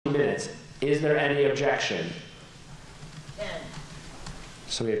Is there any objection? 10.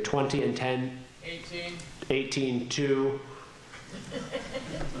 So we have 20 and 10. 18. 18, 2.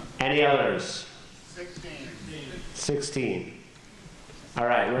 Any others? 16. 16. All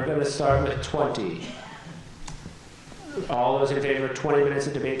right, we're going to start with 20. All those in favor of 20 minutes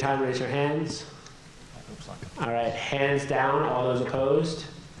of debate time, raise your hands. All right, hands down. All those opposed?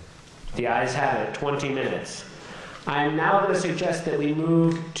 The ayes have it, 20 minutes. I'm now going to suggest that we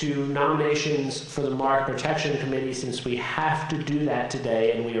move to nominations for the Mark Protection Committee, since we have to do that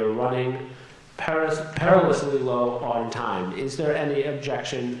today and we are running perilously low on time. Is there any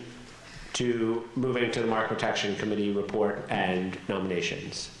objection to moving to the Mark Protection Committee report and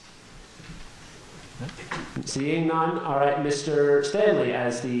nominations? Seeing none, all right, Mr. Stanley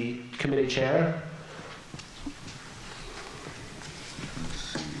as the committee chair.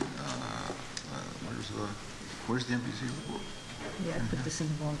 Where's the NBC report? Yeah, I put this in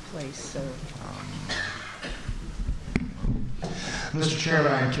the wrong place, so. Mr.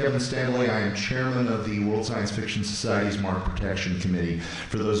 Chairman, I am Kevin Stanley. I am chairman of the World Science Fiction Society's Mark Protection Committee.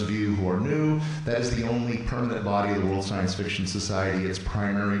 For those of you who are new, that is the only permanent body of the World Science Fiction Society. Its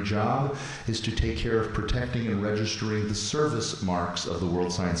primary job is to take care of protecting and registering the service marks of the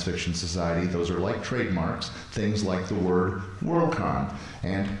World Science Fiction Society. Those are like trademarks, things like the word Worldcon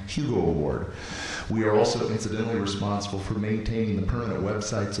and Hugo Award. We are also incidentally responsible for maintaining the permanent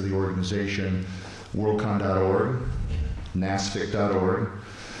websites of the organization, worldcon.org, nasfic.org,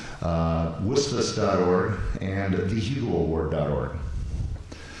 WSFS.org, and thehugoaward.org.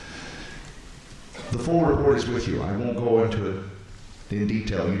 The full report is with you. I won't go into it in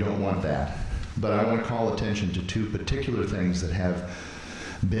detail. You don't want that. But I want to call attention to two particular things that have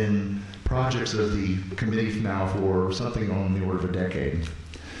been projects of the committee now for something on the order of a decade.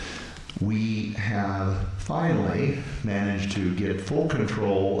 We have finally managed to get full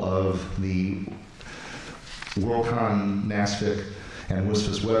control of the Worldcon, NASFIC, and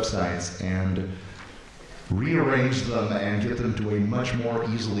WSFS websites and rearrange them and get them to a much more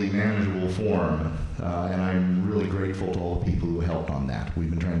easily manageable form. And I'm really grateful to all the people who helped on that. We've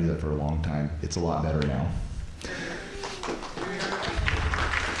been trying to do that for a long time. It's a lot better now.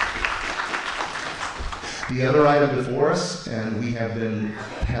 The other item before us, and we have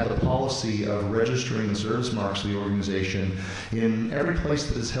had the policy of registering the service marks of the organization in every place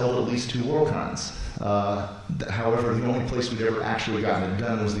that has held at least 2 Worldcons. However, the only place we've ever actually gotten it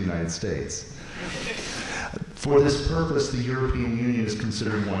done was the United States. For this purpose, the European Union is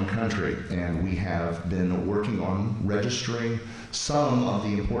considered one country, and we have been working on registering some of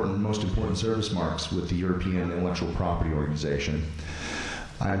the most important service marks with the European Intellectual Property Organization.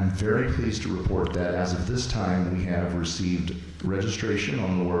 I'm very pleased to report that as of this time, we have received registration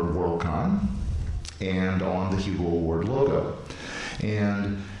on the word Worldcon and on the Hugo Award logo.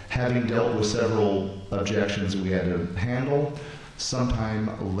 And having dealt with several objections we had to handle,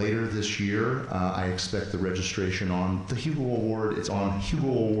 sometime later this year, I expect the registration on the Hugo Award. It's on Hugo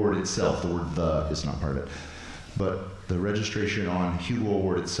Award itself. The word "the" is not part of it. But the registration on Hugo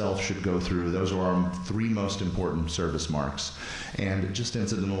Award itself should go through. Those are our 3 most important service marks. And just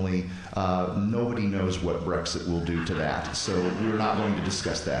incidentally, nobody knows what Brexit will do to that. So we're not going to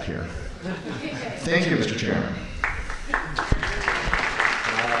discuss that here. Thank you, Mr. Chairman.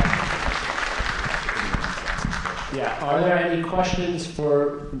 Yeah, are there any questions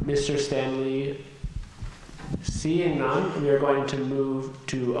for Mr. Stanley? Seeing none, we are going to move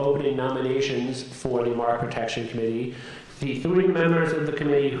to opening nominations for the Mark Protection Committee. The 3 members of the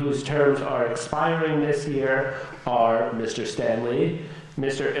committee whose terms are expiring this year are Mr. Stanley,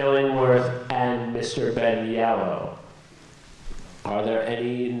 Mr. Illingworth, and Mr. Ben Yallow. Are there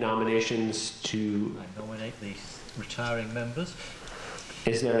any nominations to... I nominate the retiring members.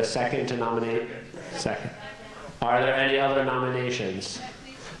 Is there a second to nominate? Second. Are there any other nominations?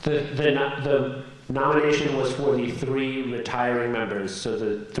 The nomination was for the 3 retiring members, so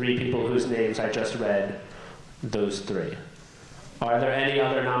the 3 people whose names I just read, those 3. Are there any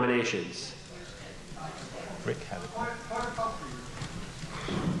other nominations? Rick had it.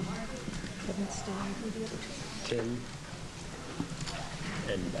 Tim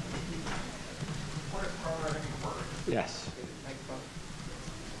and yes.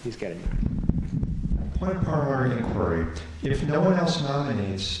 He's getting there. Point of parliamentary inquiry. If no one else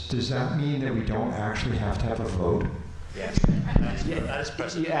nominates, does that mean that we don't actually have to have a vote? Yes. That is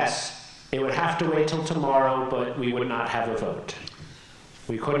present. Yes. It would have to wait till tomorrow, but we would not have a vote.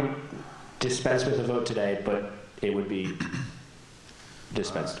 We couldn't dispense with a vote today, but it would be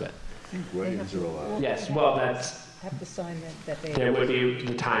dispensed with. I think weigh-ins are allowed. Yes, well, that's have to sign that they. There would be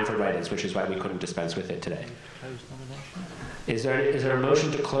the time for write-ins, which is why we couldn't dispense with it today. Close nomination? Is there a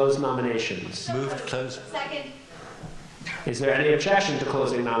motion to close nominations? Move to close. Second. Is there any objection to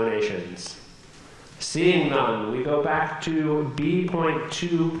closing nominations? Seeing none, we go back to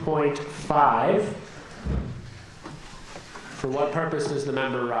B.2.5. For what purpose does the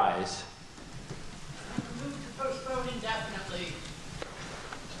member rise? Move to postpone indefinitely.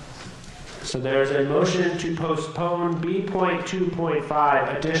 So there's a motion to postpone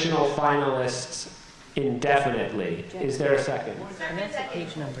B.2.5 additional finalists indefinitely. Is there a second? And that's the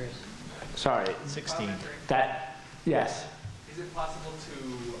page numbers. Sorry, 16. yes. Is it possible to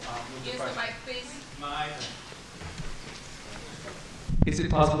move the Use the question? mic, please. Is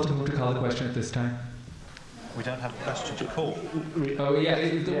it possible to move to call the question at this time? We don't have a question to call. Oh, yeah,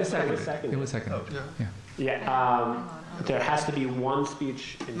 it was second. seconded. It was second. Oh. Yeah. Yeah, there has to be one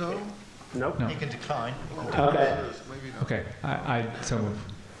speech in favor. Nope. No. You can decline. Okay. Okay, I so move.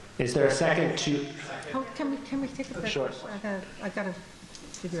 Is there a second to, Oh, can we take a break? Sure. I gotta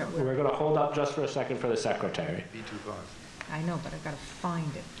figure out where, we're going to hold up just for a second for the secretary. I know, but I gotta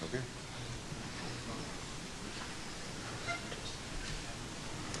find it. Okay.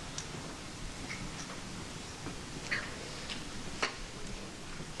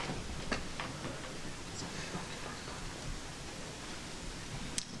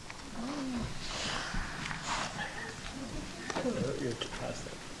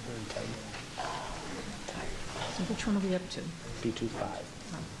 So which one are we up to? B.2.5.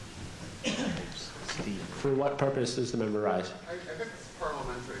 Steve. For what purpose does the member rise? I think it's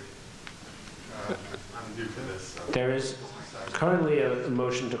parliamentary. I'm new to this, so. There is currently a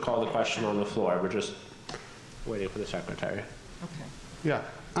motion to call the question on the floor. We're just waiting for the secretary. Okay. Yeah,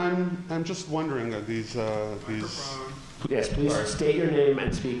 I'm just wondering, these, Yes, please state your name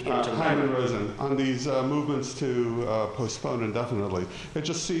and speak into the Hyman Rosen, on these movements to postpone indefinitely, it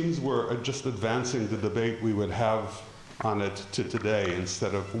just seems we're just advancing the debate we would have on it to today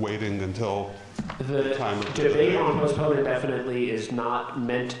instead of waiting until The time of debate on postpone indefinitely is not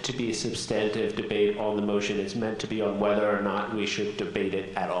meant to be a substantive debate on the motion. It's meant to be on whether or not we should debate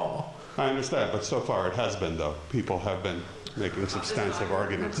it at all. I understand, but so far it has been, though. People have been making substantive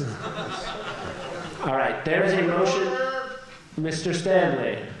arguments. All right, there is a motion. Mr.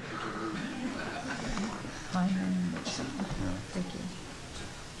 Stanley. Thank you.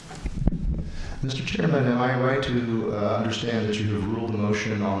 Mr. Chairman, am I right to understand that you have ruled the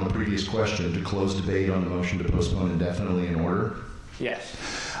motion on the previous question to close debate on the motion to postpone indefinitely in order? Yes.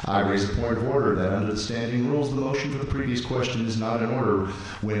 I raise a point of order that under the standing rules, the motion for the previous question is not in order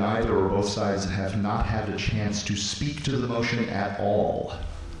when either or both sides have not had a chance to speak to the motion at all.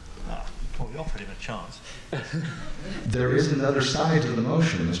 Well, we offered him a chance. There is another side to the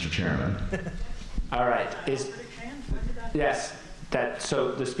motion, Mr. Chairman. All right. Yes.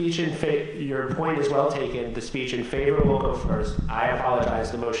 So the speech in your point is well taken. The speech in favor will go first. I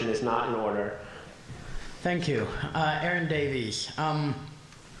apologize. The motion is not in order. Thank you. Aaron Davies.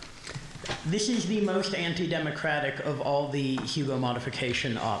 This is the most anti-democratic of all the Hugo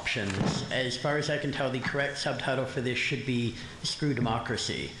modification options. As far as I can tell, the correct subtitle for this should be Screw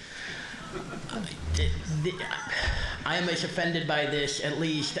Democracy. I am as offended by this, at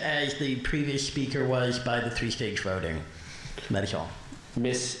least, as the previous speaker was by the three-stage voting. That is all.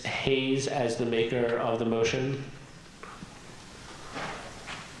 Ms. Hayes, as the maker of the motion.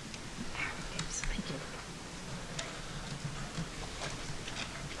 Thank you.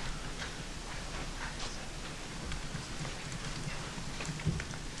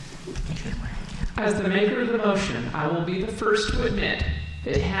 As the maker of the motion, I will be the first to admit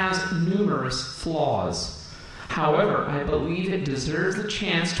it has numerous flaws. However, I believe it deserves a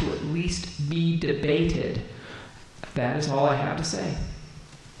chance to at least be debated. That is all I have to say.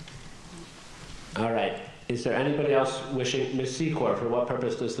 All right. Is there anybody else wishing? Ms. Secor, for what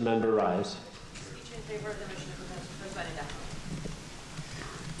purpose does the member rise? Speech in favor of the motion to postpone indefinitely.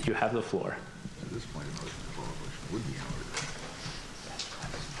 You have the floor. At this point, a motion to call the question would be in order.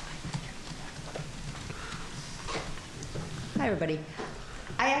 Hi, everybody.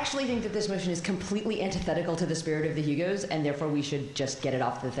 I actually think that this motion is completely antithetical to the spirit of the Hugos, and therefore we should just get it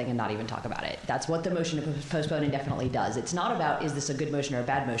off the thing and not even talk about it. That's what the motion to postpone indefinitely does. It's not about, is this a good motion or a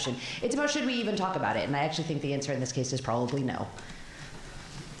bad motion? It's about, should we even talk about it? And I actually think the answer in this case is probably no.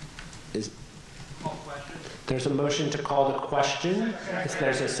 There's a motion to call the question.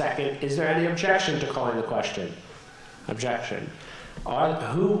 There's a second. Is there any objection to calling the question? Objection.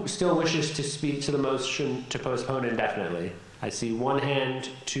 Who still wishes to speak to the motion to postpone indefinitely? I see one hand,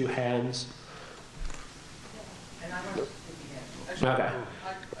 two hands. Okay.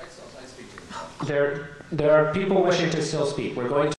 There are people wishing to still speak. We're going to